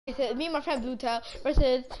It's me and my friend Bluetail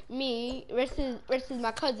versus me versus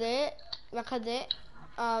my cousin,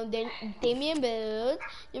 Damien Build,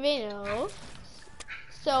 you may know.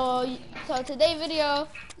 So today's video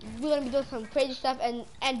we're gonna be doing some crazy stuff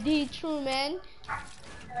and D Truman.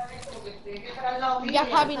 Y'all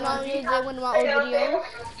probably know me in one of my old videos.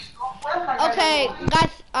 Okay, guys,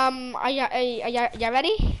 are y'all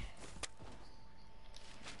ready?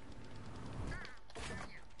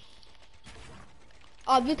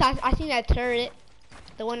 Oh, Bluetail, I seen that turret,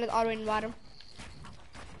 the one that's all the way in the bottom.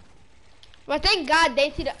 But thank God they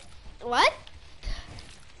see the what?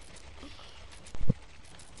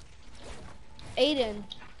 Aiden.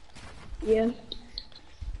 Yeah.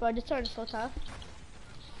 Bro, this turret is so tough.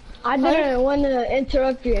 I didn't want to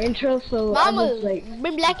interrupt your intro, so I Mama, just like.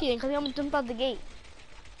 bring Blackie in, cause he almost jumped out the gate.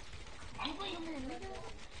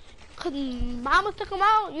 Cause Mama took him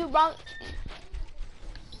out. You wrong.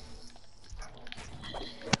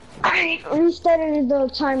 I restarted the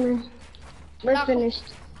timer. We're No, finished.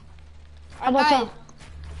 How Alright, about guys.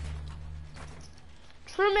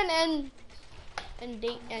 that? Truman and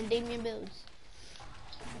Damien Builds.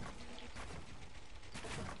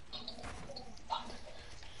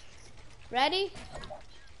 Ready?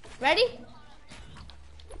 Ready?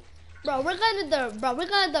 Bro, we're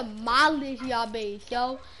gonna demolish y'all base,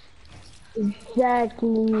 yo.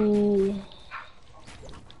 Exactly.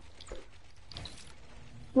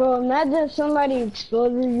 Bro, imagine somebody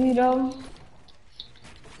exposes you though.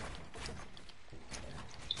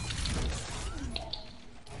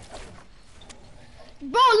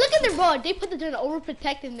 Bro, look at the road. They put the turn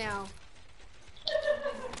overprotective now.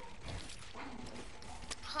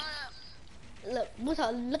 Look,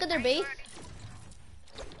 Musa, look at their base.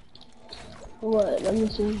 What? Let me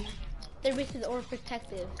see. Their base is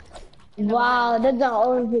overprotective. Wow, that's not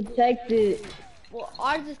overprotected. Well,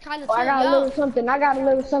 ours is kind of Oh, too I got a young. little something. I got a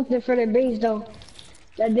little something for the base though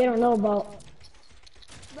that they don't know about.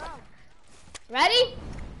 Ready?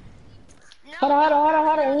 Hold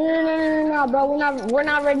on. No, bro. We're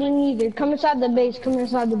not ready neither. Come inside the base. Come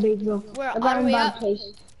inside the base, bro. We're I all got the him way by up. the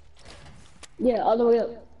place. Yeah, all the way up.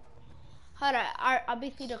 Hold on, I'll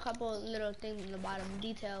be seeing a couple little things in the bottom,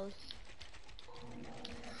 details.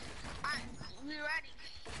 We ready?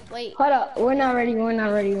 Wait. Hold up. We're not ready. We're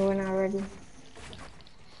not ready. We're not ready.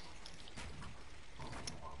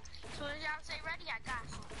 So when y'all say ready, I got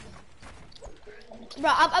some.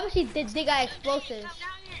 Bro, obviously they got explosives.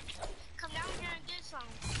 Come down here and get some.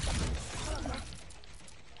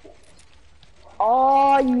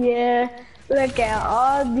 Oh yeah. Look at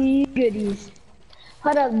all these goodies.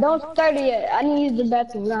 Hold up. Don't start it yet. I need to use the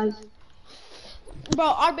bathroom, guys. Bro,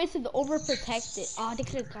 our base is overprotected. Oh, they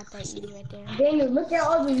could have got that easy right there. Daniel, look at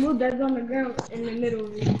all the loot that's on the ground in the middle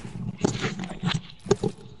of it.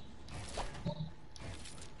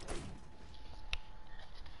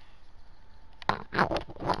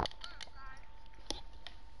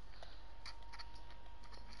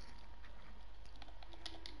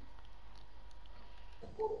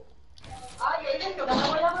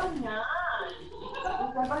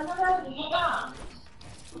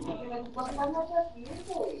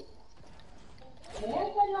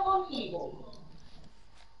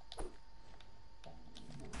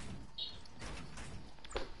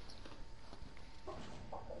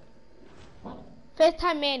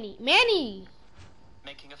 FaceTime Manny. Manny!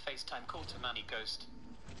 Making a FaceTime call to Manny Ghost.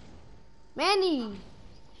 Manny!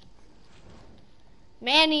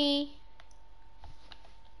 Manny!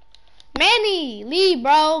 Manny! Leave,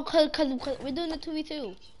 bro, cause we're doing the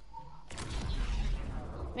 2v2.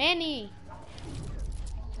 Manny!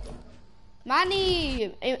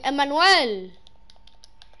 Manny! Emmanuel!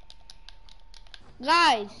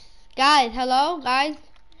 Guys! Guys, hello? Guys?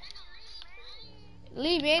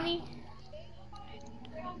 Leave, Manny.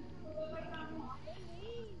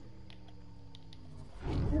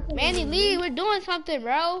 Manny, leave. We're doing something,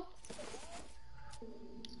 bro.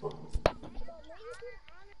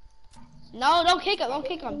 No, don't kick him. Don't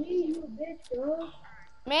kick him.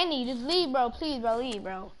 Manny, just leave, bro. Please, bro. Leave,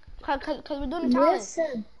 bro. Cause we're doing the challenge.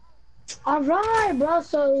 Listen. Alright, bro,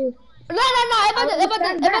 so... No.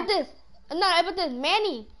 About this.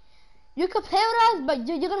 Manny, you could play with us, but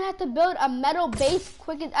you're gonna have to build a metal base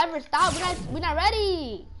quick as ever. Stop. We're not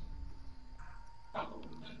ready.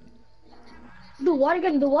 Do what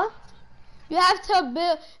again? Do what? You have to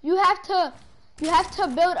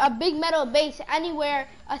build a big metal base anywhere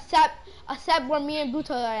except where me and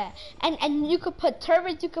Buto are at. And you could put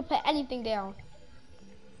turrets, you could put anything down.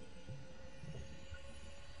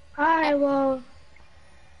 Alright, well,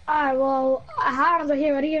 how do I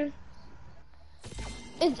hear it here?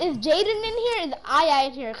 Is Jaden in here? Is Aya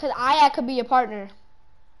in here? Cause Aya could be your partner.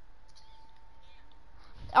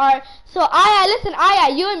 Alright, so Aya, listen,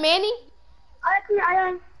 Aya, you and Manny, Alright, come here,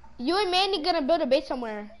 Ion. you and Manny gonna build a base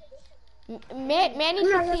somewhere. Manny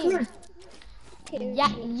Come here. 16. Yeah,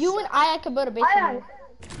 you and Aya can build a base Ion.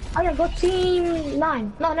 somewhere. Ion, go team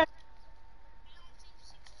 9. No.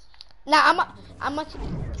 Nah, I'm a,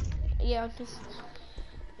 yeah, just,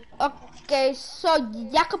 okay, so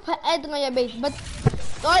y'all can put anything on your base, but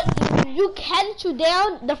you can shoot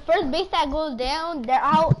down the first base that goes down, they're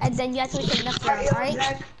out, and then you have to take the next round,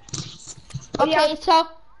 alright? Okay, so,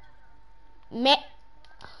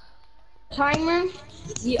 Timer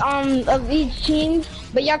of each team,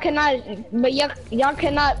 but y'all cannot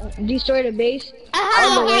destroy the base.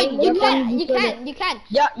 okay, you can.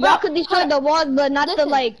 Y'all could destroy the walls, but not listen,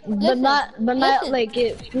 not like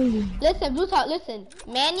it. Listen, Blue Talk, listen.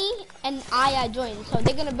 Manny and Aya joined, so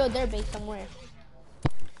they're gonna build their base somewhere.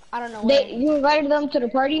 I don't know where. You invited them to the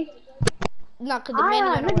party? No, cause the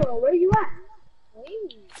Manny don't know where you at?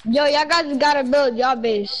 Yo, y'all guys gotta build y'all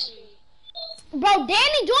base. Bro,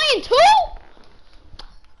 Danny joined too?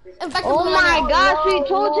 In fact, Oh my gosh, we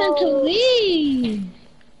told him to leave.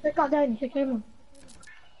 Check out Danny, check him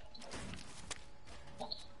out.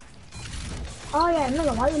 Oh yeah,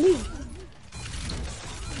 no, why you leave?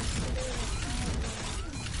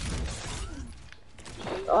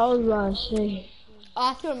 I was about to say. Oh,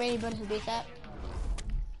 I see where Manny built his base at.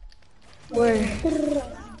 Where?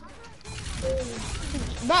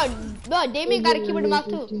 Bro, Damien got a keyboard and mouse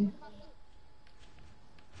too.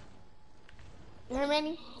 You heard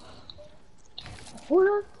Manny?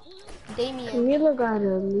 What? Damien. Camila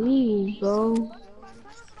gotta leave, bro.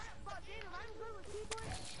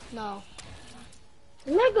 No.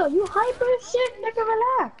 Nigga, you hyper as shit, nigga,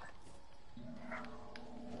 relax.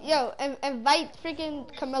 Yo, invite freaking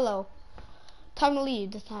Camilo. Tell him to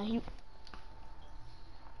leave this time.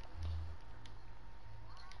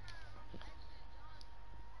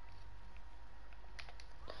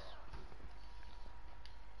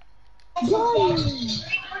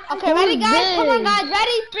 Okay, ready guys? Come on guys,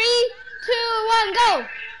 ready? 3, 2, 1, go!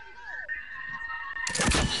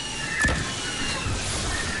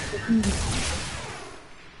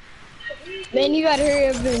 Man, you gotta hurry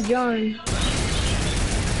up and join.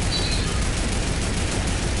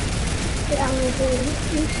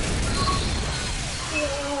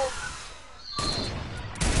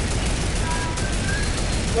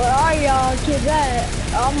 Where are y'all kids at?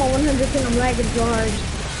 I'm on 100%, I'm lagging so hard.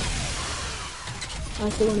 I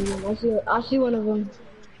see one of them, I see one of them.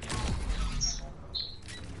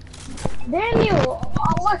 Daniel,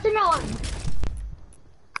 what's him on?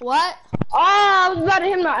 What? Oh, I was about to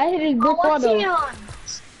hit him. I hit his brick wall What's though. him on?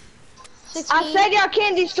 16. I said y'all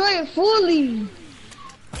can't destroy it fully.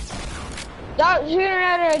 Stop shooting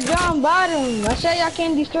at a John Bottom. I said y'all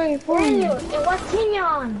can't destroy it fully. Daniel, what's him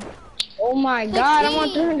on? Oh my god, I'm on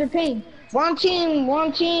 16. 300 ping. One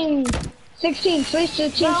team, 16. Switch to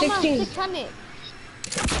team Bro, I'm on 16. 600.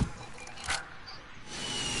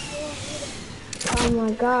 Oh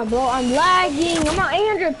my god, bro, I'm lagging. I'm on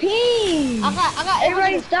 800 ping. I got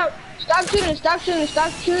Everybody 800.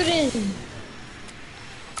 stop shooting.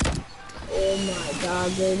 Oh my god,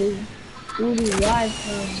 bro, this is live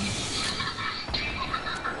time.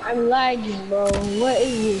 I'm lagging, bro. What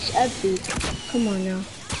is this? Epic. Come on now.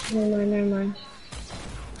 Never mind.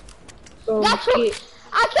 Bro, That's what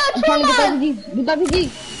I I'm killed trying to Truma. get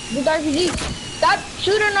the RPG. Stop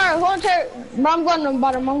shooting our whole entire. Bro, I'm going on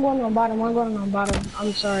bottom.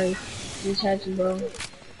 I'm sorry. Just had to, bro.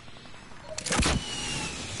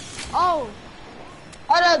 Oh.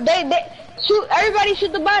 Hold up, they shoot. Everybody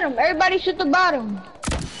shoot the bottom.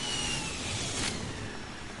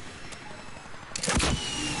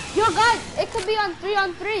 Yo guys, it could be on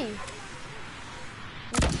 3-on-3.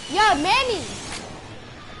 Yo, Manny.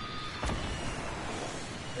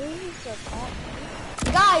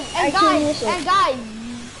 Guys,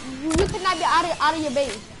 you cannot be out of your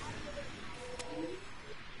base.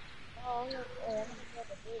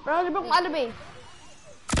 Bro, you broke my other base.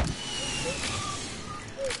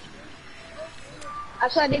 I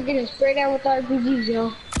saw they getting sprayed out with RPGs,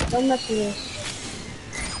 yo. Don't mess with us.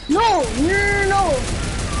 No.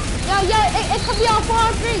 Yo, it could be on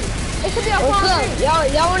 4-on-3. It could be on 4-on-3. What's up?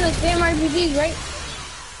 Y'all want to spam RPGs, right?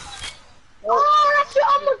 Oh, that's you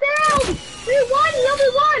almost down!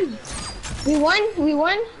 We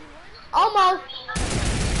won? Almost.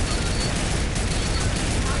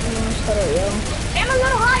 Shut up, yo. Aim a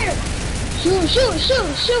little higher! Shoot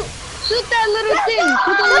that little thing.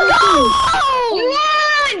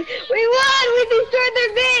 We won! We destroyed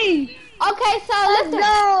their base! Okay, so listen. Go!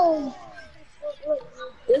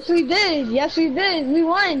 Yes, we did. We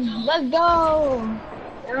won. Let's go.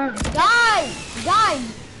 Guys, Guys,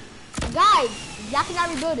 y'all cannot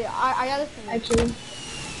rebuild it. Are y'all listening? Actually.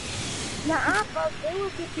 Nah, bro, they will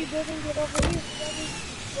keep rebuilding it over here.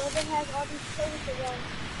 Whoever has all these things around.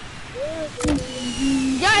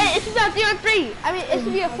 Yeah, it should be a 3-on-3. I mean, it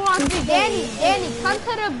should be a 4-on-3. Danny, come to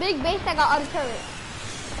the big base that got all the turrets.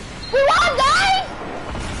 We won, guys!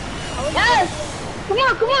 Yes! Come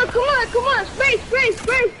on! Space!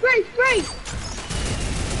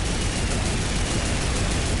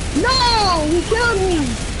 No! He killed me!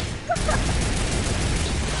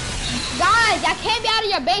 Guys, I can't be out of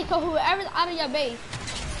your base, so whoever's out of your base.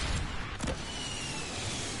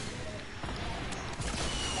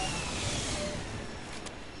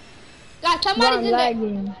 Guys, somebody's in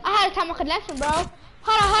there. I had to time my connection, bro. Hold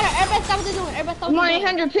on. Everybody stop what they're doing. I'm on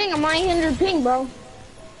 800 ping. I'm on 800 ping, bro.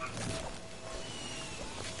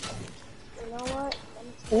 You know what?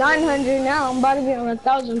 900 now. I'm about to be on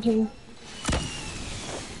 1,000 ping.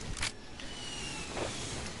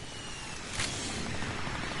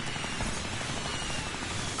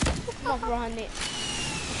 Come on, 400.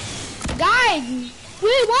 Guys,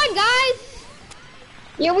 we won, guys.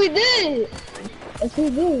 Yeah, we did. Yes, we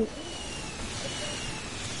did.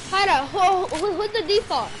 Hold on. Who's the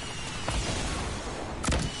default?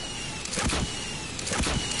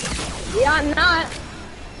 Yeah, I'm not.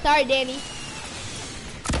 Sorry, Danny.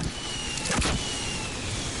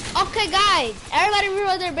 Okay, guys. Everybody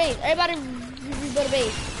rebuild their base. Everybody rebuild their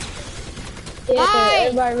base. Yeah, Guys.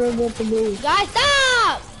 everybody rebuilt the base. Guys,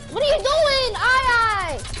 stop! What are you doing?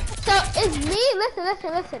 Aye. So, it's me.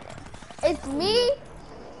 Listen. It's me,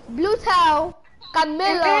 Bluetail,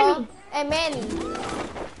 Camilla, and Manny.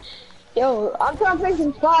 Yo, I'm trying to play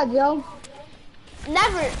some squads, yo.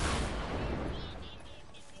 Never.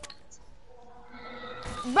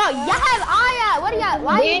 Bro, y'all have Aya. What do y'all?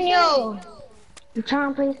 Why Daniel, I'm trying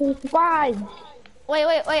to play some squads. Wait.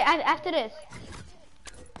 After this.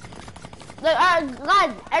 Look,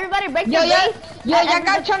 guys, everybody break Yo, your base. y'all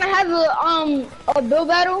guys trying to have a build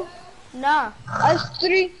battle? No. Us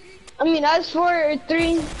 4 or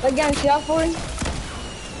 3 against y'all 4.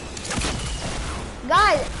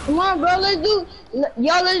 Guys, Come on, bro, let's do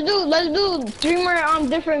 3 more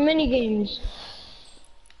different mini games.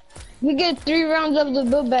 We get 3 rounds of the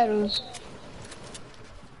build battles.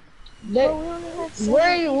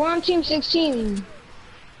 We're on team 16.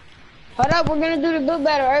 Hold up, we're gonna do the build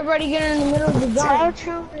battle. Everybody get in the middle of the zone.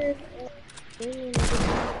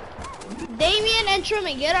 Damien and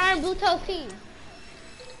Truman, get on Bluetail team.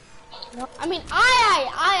 I mean,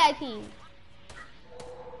 I team.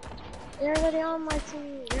 You're already on my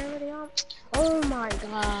team. You're already on. Oh my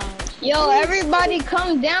god. Yo, everybody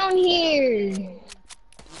come down here.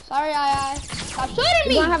 Sorry, I. Stop shooting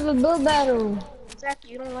me. We're gonna have a build battle. Zach,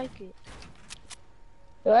 you don't like it.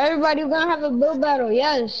 Yo, everybody, we're gonna have a build battle,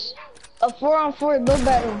 yes. A 4-on-4 build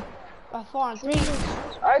battle. A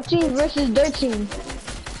 4-on-3. Our team versus their team.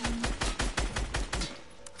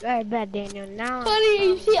 Very bad, Daniel. Now. Funny,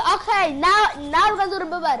 you see, okay, now we're gonna do the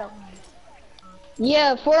build battle.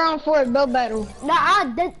 Yeah, 4-on-4 build battle.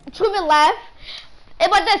 Truman left.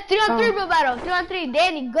 But that's 3-on-3 build battle. 3-on-3.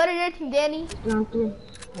 Danny, go to your team, Danny. 3-on-3.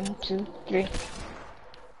 1, 2, 3.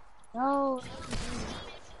 No.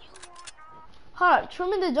 Hold up,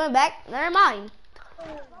 Truman just joined back. Never mind.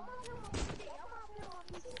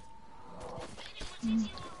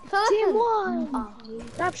 So Team 1.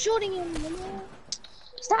 Stop shooting him.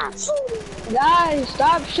 Stop shooting. Guys,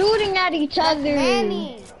 stop shooting at each That's other.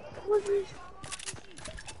 Manny. Who's this?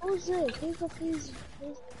 Who's this? Please.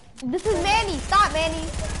 This is Manny. Stop, Manny.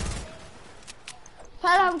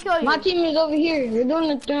 Try to have him kill you. My team is over here. We're doing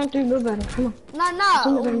the 3-on-3 build battle. Come on. No.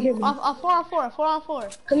 A 4-on-4.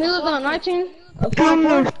 4-on-4. Camila's on our team. A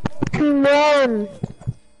 4-on-4. Team 1.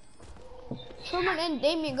 Truman and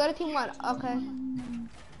Damien, go to team 1. Okay.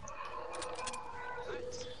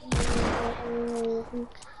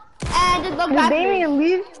 And just go grab Damien,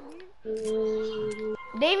 leave.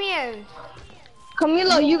 Damien.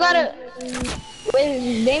 Camilo, you gotta. Wait,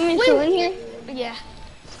 is Damien still in here? Yeah.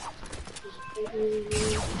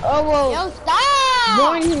 Oh, whoa. Yo, stop!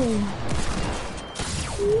 Join him.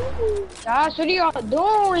 Gosh, what are y'all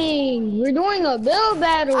doing? We're doing a build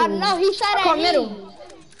battle. I don't know, he shot at me. Middle.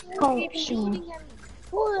 Keep shooting him.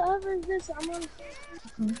 Whoever is this? I'm on.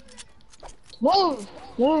 Move. Stop,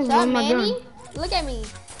 Oh my Manny. God. Look at me.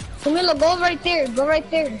 Camilo, go right there.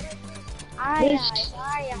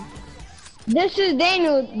 This is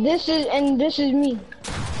Daniel. This is me.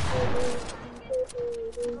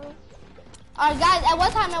 Alright, guys, at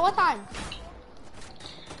what time?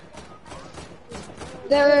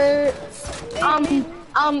 They're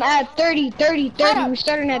at 30. We're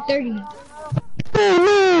starting at 30.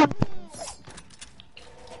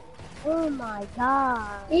 my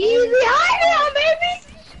god. Easy high ground, baby.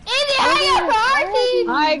 Easy high for our team.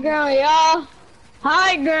 High ground, y'all.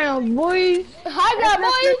 High ground, boys. High ground,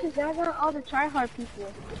 boys. I got all the tryhard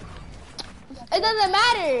people. It doesn't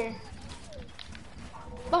matter.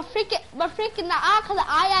 But freaking the eye, cause the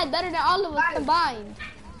eye had better than all of us combined.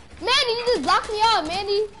 Manny, you just blocked me out,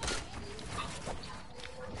 Manny.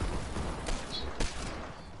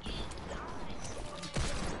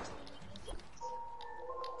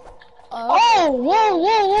 Oh,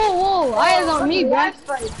 whoa. Eyes on me, bro.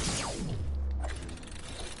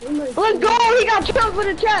 Let's go. He got trapped for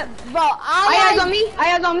the trap. Bro, Eyes on me.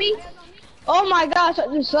 Eyes on me. Oh my gosh, I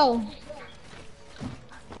just saw.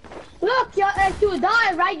 Look, y'all, if you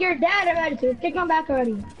die, right? Your dad already. So take him back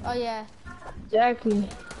already. Oh yeah. Exactly.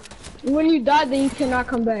 When you die, then you cannot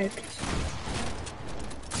come back.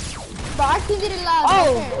 Bro, our team did it loud.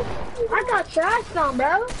 Oh, I got trashed on,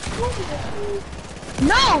 bro.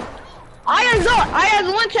 No. Eyes on.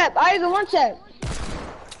 Eyes one tap. Eyes one tap.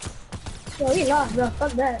 Yo, he lost, bro.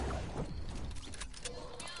 Fuck that.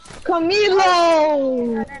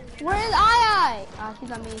 Camilo! Where is I? Ah,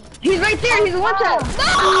 he's on me. He's right there, he's one tap.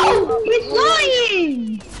 No! He's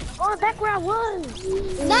flying! Oh, back where I was.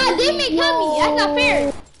 Nah, they may kill me. That's not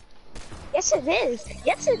fair. Yes, it is.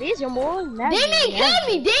 Yes, it is, your boy. They may kill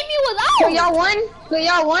me. Damien was So out. y'all won? So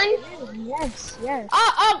y'all won? Yes, yes.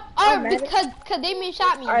 Because Damien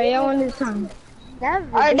shot me. Alright, y'all won this time. Never.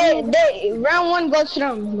 Alright, round one goes to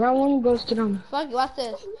them. Round one goes to them. Fuck it, watch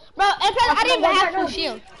this. Bro, and plus, I didn't even have full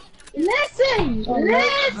shield. Listen!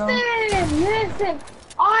 Listen!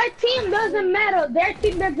 Our team doesn't matter. Their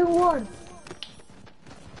team doesn't win.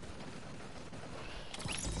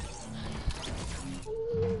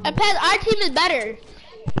 And plus, our team is better.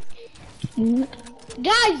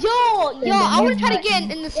 Guys, yo, I want to try to get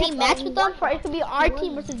in the same match with them, for it could be our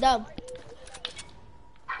team versus them.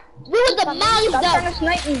 We was the mouse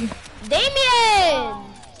them. Damien!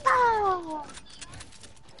 Oh.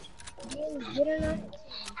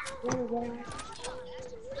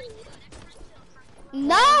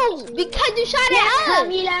 No, because you shot at us.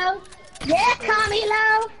 Camilo! Yeah,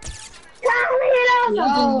 Camilo! Camilo!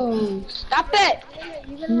 No! Stop it!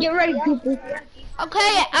 Get ready, people.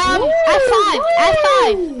 Okay, at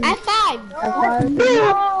 5. No!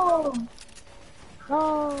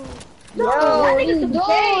 No, what are you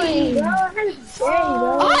doing?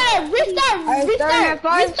 Alright, restart.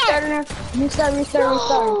 Restart.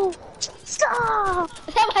 Stop!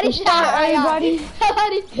 Somebody Restart, shot everybody.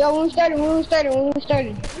 Somebody. Yo, when we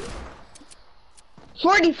started.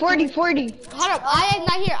 40. Hold up, Aya's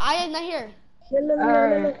not here.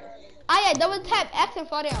 Alright. Aya, double tap X and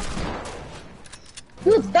fall down.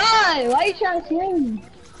 You die! Why are you trying to sling me?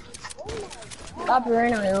 Stop it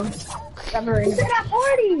right now, yo. Stop it right now. We're at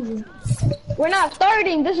 40! We're not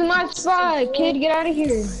starting! This is my spot! Kid, get out of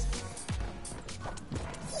here.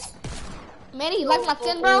 Manny, you like my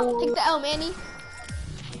skin, bro? Take the L, Manny.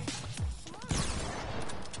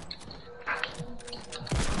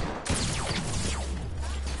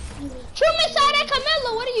 Truman shot at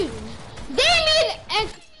Camilo, what are you?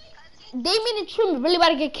 Damien and Truman really about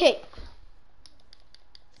to get kicked.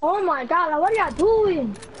 Oh my god, what are y'all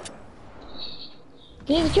doing?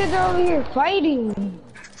 These kids are over here fighting.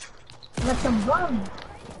 Let them run.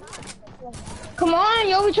 Come on,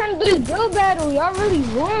 yo, we trying to do this build battle. Y'all really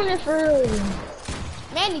ruining it for real.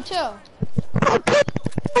 Manny, chill.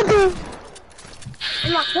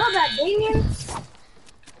 I'm not sure about Damien.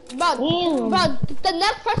 Bro, the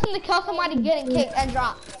next person to kill somebody getting kicked and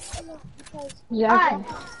dropped. Exactly.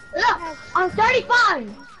 Look, I'm 35.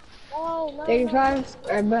 Oh, no. 35?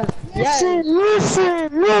 Alright, bet.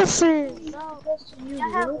 Listen. No, listen. I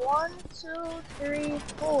have 1, 2, 3,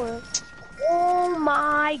 4. Oh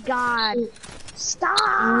my god. Stop! Oh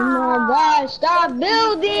my god, stop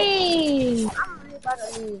building! I'm really about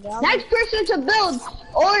to leave, y'all. Next person to build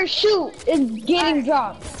or shoot is getting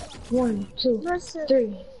dropped. 1, 2, Listen.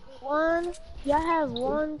 3. 1. Y'all have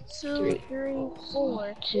 1, 2, 3,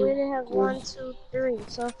 4. We didn't have 1, 2, 3.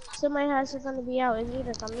 So somebody has gonna be out. It's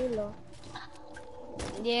either Camilo.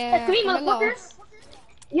 Yeah. It's me, motherfuckers.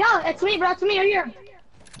 Yo, it's me, bro. It's me right here.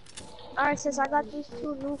 Alright, since I got these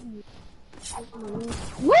 2 newbies.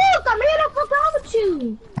 Woo, Camilo, what's wrong with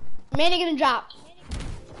you? Manny getting dropped.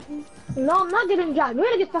 No, I'm not getting dropped. You're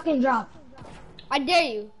gonna get fucking dropped. I dare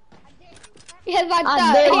you. Yes, my I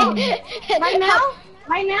dare you. Right now?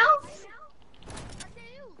 Right now?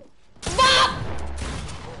 Stop!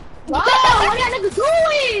 Wow, what are y'all niggas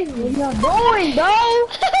doing? What y'all doing, bro?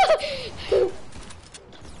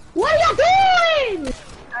 What are y'all doing?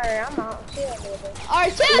 Alright, I'm out. Chill, baby.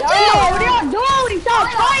 Alright, chill. What are y'all doing? Stop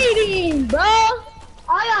fighting, bro.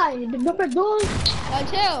 aye. The different doors.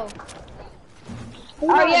 Chill.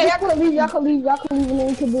 Oh yeah, y'all can leave. Y'all can leave. Y'all can leave and then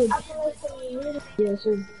we can do it. Yeah,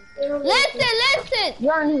 sure. Listen.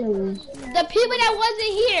 You're in here. The people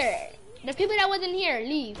that wasn't here,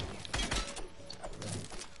 leave.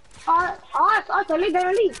 Alright, so leave,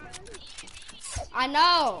 better leave. I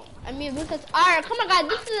know. I mean, because alright, come on, guys.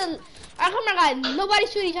 Alright, come on, guys. Nobody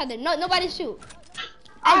shoot each other. No, nobody shoot.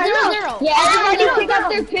 At 0-0. Yeah, everybody take out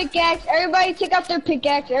their pickaxe. Everybody take out their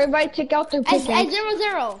pickaxe. Everybody take out their pickaxe. At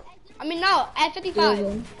 0-0. I mean, no, at 55.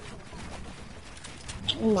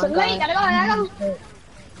 Oh my god.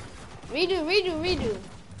 Redo.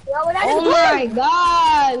 Oh my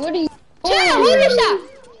god. What are you Chill, who did shot?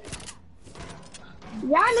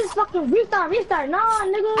 Y'all niggas fucking restart. Nah,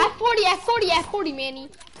 nigga. At 40, Manny.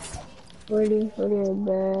 40,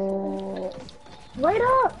 bad. Wait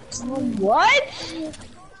up. What?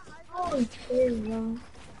 Oh, shit,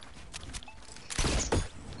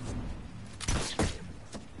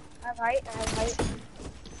 I have height.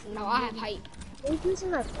 No, I have height. Who's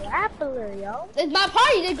using a grappler, yo? It's my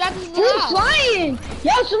party. They grabbed this who's flying?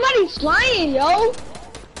 Yo, somebody's flying, yo.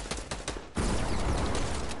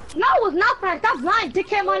 No, it's not flying. Stop lying.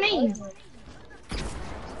 Dickhead, my name.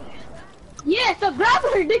 Yeah, it's a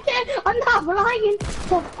grappler, dickhead. I'm not flying.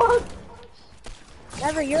 The fuck?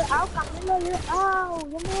 Never, you're out. Camilo, you're out.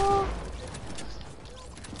 You know?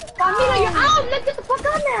 Camilo, you're out. Let's get the fuck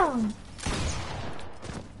out now.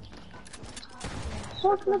 So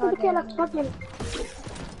look at the kid like fucking.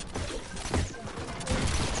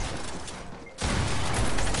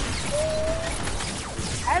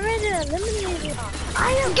 I already eliminated. I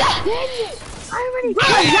am dead. I already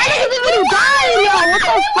died. That nigga's already died, yo. What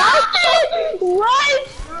the fuck? What?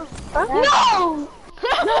 No. I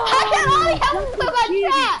can only have so much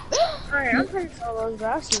trap. Alright, I'm pretty solo, but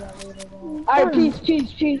I'll see that later. Alright,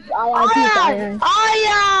 peace.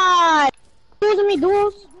 Aye. Duels me,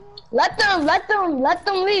 duels. Let them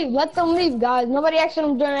leave. Let them leave, guys. Nobody asked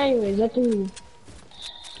them to join anyways. Let them leave.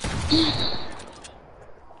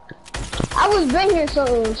 I was been here, so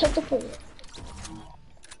shut the fuck up.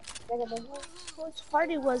 Which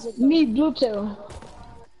party was it? Me, Bluetail.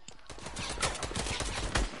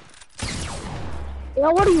 Yo,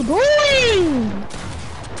 what are you doing?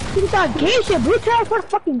 You got gay shit, Bluetail. What the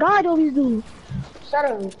fucking god all these dudes? Shut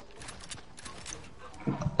up.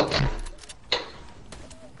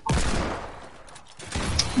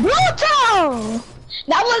 Bluetail!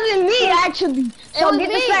 That wasn't me, actually. So get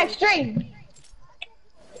the fact straight.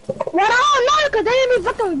 No, because they didn't be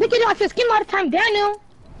fucking picking off your skin all the time, Daniel.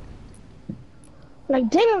 Like,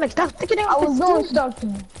 Daniel, like, stop sticking it off his skin. I was doing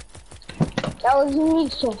something. That was me,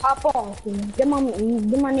 so hop off. Get my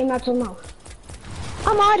name out your mouth.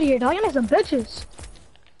 I'm out of here, dog. Y'all some bitches.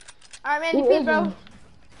 Alright, man, peace, bro.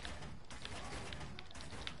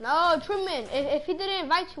 No, Truman, if he didn't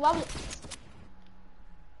invite you, why would...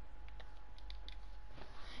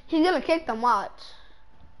 He's gonna kick them, watch.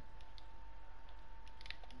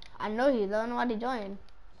 I know he don't know why he joined.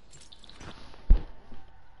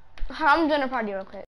 I'm doing a party real quick.